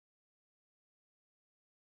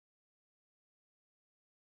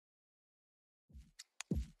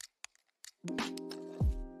My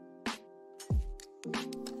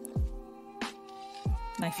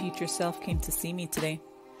future self came to see me today.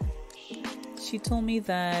 She told me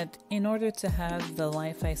that in order to have the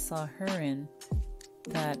life I saw her in,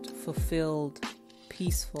 that fulfilled,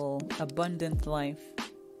 peaceful, abundant life,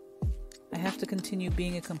 I have to continue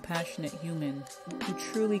being a compassionate human who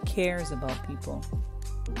truly cares about people,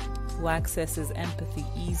 who accesses empathy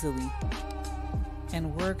easily,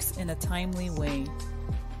 and works in a timely way.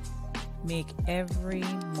 Make every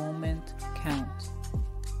moment count.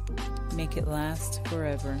 Make it last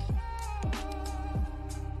forever.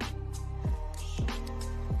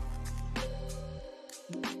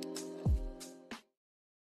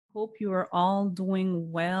 Hope you are all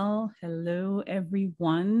doing well. Hello,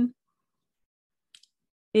 everyone.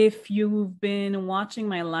 If you've been watching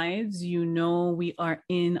my lives, you know we are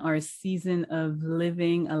in our season of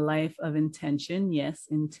living a life of intention. Yes,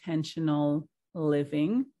 intentional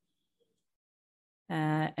living.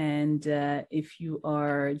 If you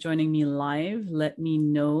are joining me live, let me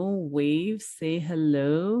know. Wave, say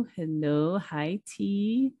hello. Hello. Hi,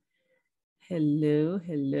 T. Hello.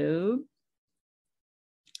 Hello.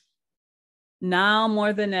 Now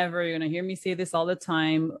more than ever, you're going to hear me say this all the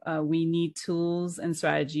time. We need tools and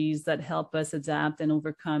strategies that help us adapt and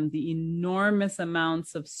overcome the enormous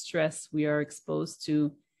amounts of stress we are exposed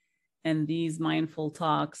to. And these mindful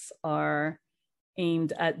talks are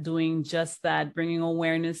aimed at doing just that, bringing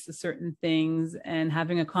awareness to certain things and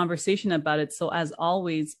having a conversation about it. So as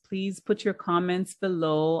always, please put your comments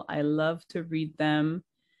below. I love to read them.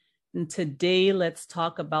 And today, let's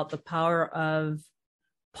talk about the power of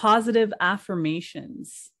positive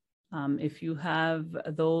affirmations. If you have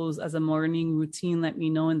those as a morning routine, let me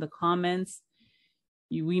know in the comments.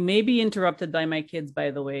 We may be interrupted by my kids,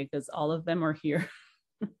 by the way, because all of them are here.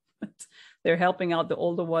 They're helping out. The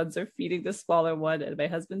older ones are feeding the smaller one, and my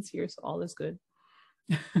husband's here, so all is good.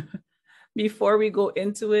 Before we go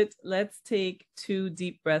into it, let's take 2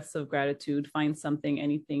 deep breaths of gratitude. Find something,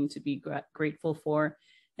 anything to be grateful for,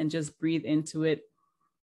 and just breathe into it,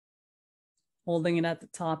 holding it at the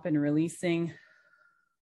top and releasing.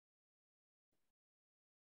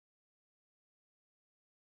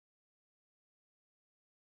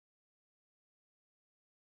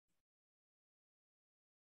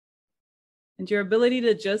 And your ability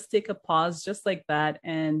to just take a pause just like that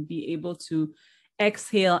and be able to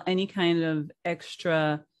exhale any kind of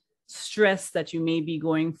extra stress that you may be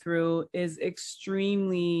going through is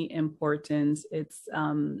extremely important. It's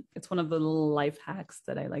one of the little life hacks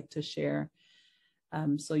that I like to share.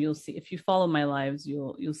 So you'll see, if you follow my lives,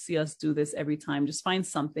 you'll see us do this every time. Just find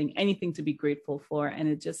something, anything to be grateful for, and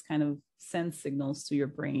it just kind of sends signals to your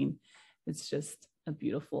brain. It's just a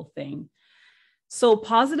beautiful thing. So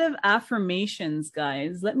positive affirmations,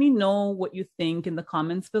 guys, let me know what you think in the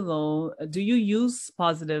comments below. Do you use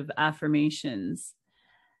positive affirmations?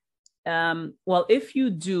 Well, if you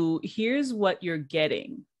do, here's what you're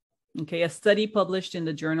getting. Okay, a study published in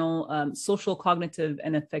the journal Social Cognitive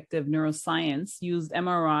and Affective Neuroscience used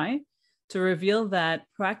MRI to reveal that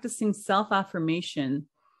practicing self-affirmation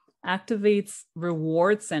activates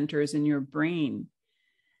reward centers in your brain.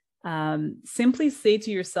 Simply say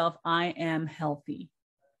to yourself, I am healthy.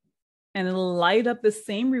 And it'll light up the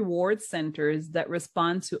same reward centers that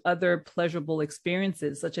respond to other pleasurable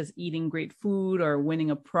experiences, such as eating great food or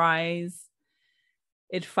winning a prize.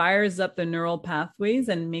 It fires up the neural pathways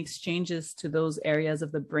and makes changes to those areas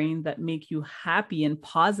of the brain that make you happy and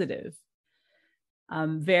positive.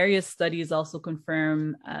 Various studies also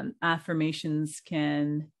confirm affirmations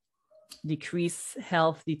can decrease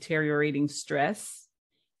health deteriorating stress,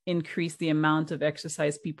 increase the amount of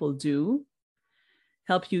exercise people do,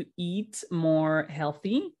 help you eat more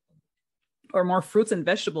healthy, or more fruits and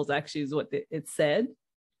vegetables, actually, is what it said,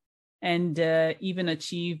 and even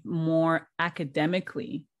achieve more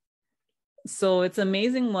academically. So it's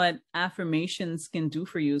amazing what affirmations can do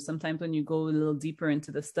for you. Sometimes when you go a little deeper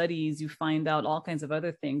into the studies, you find out all kinds of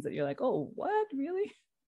other things that you're like, oh, what, really?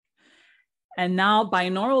 And now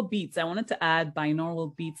binaural beats. I wanted to add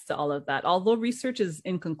binaural beats to all of that. Although research is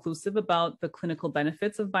inconclusive about the clinical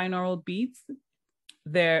benefits of binaural beats,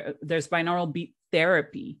 there's binaural beat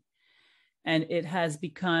therapy. And it has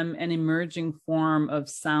become an emerging form of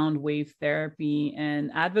sound wave therapy.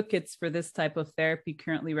 And advocates for this type of therapy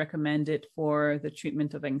currently recommend it for the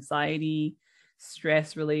treatment of anxiety,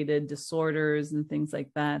 stress-related disorders, and things like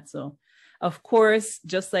that. So, of course,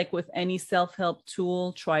 just like with any self-help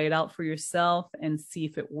tool, try it out for yourself and see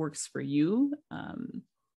if it works for you.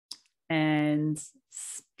 And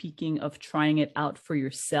speaking of trying it out for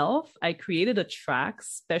yourself, I created a track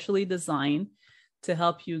specially designed to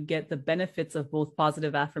help you get the benefits of both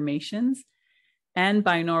positive affirmations and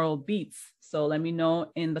binaural beats. So let me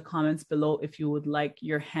know in the comments below if you would like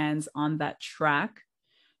your hands on that track.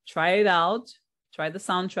 Try it out. Try the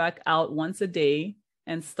soundtrack out once a day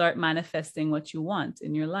and start manifesting what you want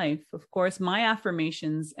in your life. Of course, my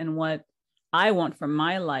affirmations and what I want from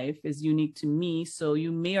my life is unique to me. So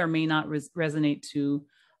you may or may not resonate to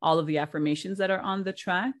all of the affirmations that are on the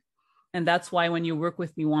track. And that's why when you work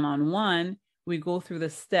with me one-on-one, we go through the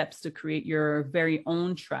steps to create your very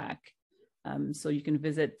own track. So you can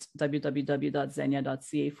visit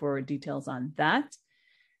www.xenia.ca for details on that.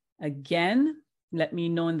 Again, let me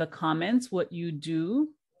know in the comments what you do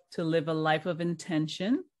to live a life of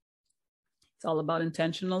intention. It's all about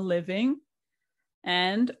intentional living.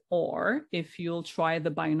 And or if you'll try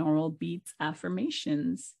the binaural beats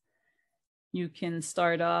affirmations. You can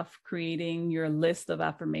start off creating your list of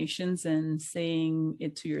affirmations and saying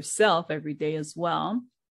it to yourself every day as well.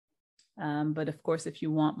 But of course, if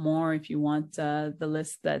you want more, if you want the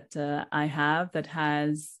list that I have that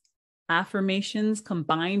has affirmations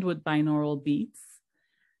combined with binaural beats,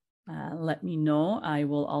 let me know. I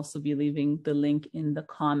will also be leaving the link in the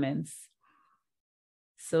comments.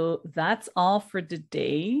 So that's all for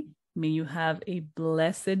today. May you have a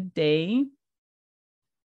blessed day.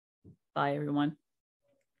 Bye, everyone.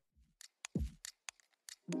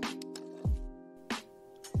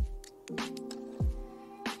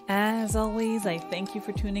 As always, I thank you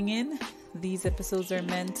for tuning in. These episodes are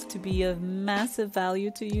meant to be of massive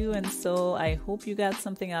value to you, and so I hope you got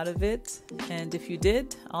something out of it. And if you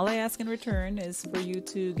did, all I ask in return is for you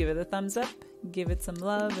to give it a thumbs up, give it some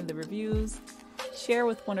love in the reviews, share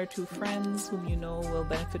with 1 or 2 friends whom you know will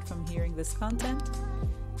benefit from hearing this content.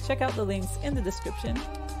 Check out the links in the description.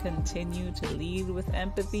 Continue to lead with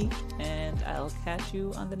empathy, and I'll catch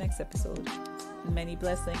you on the next episode. Many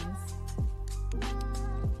blessings.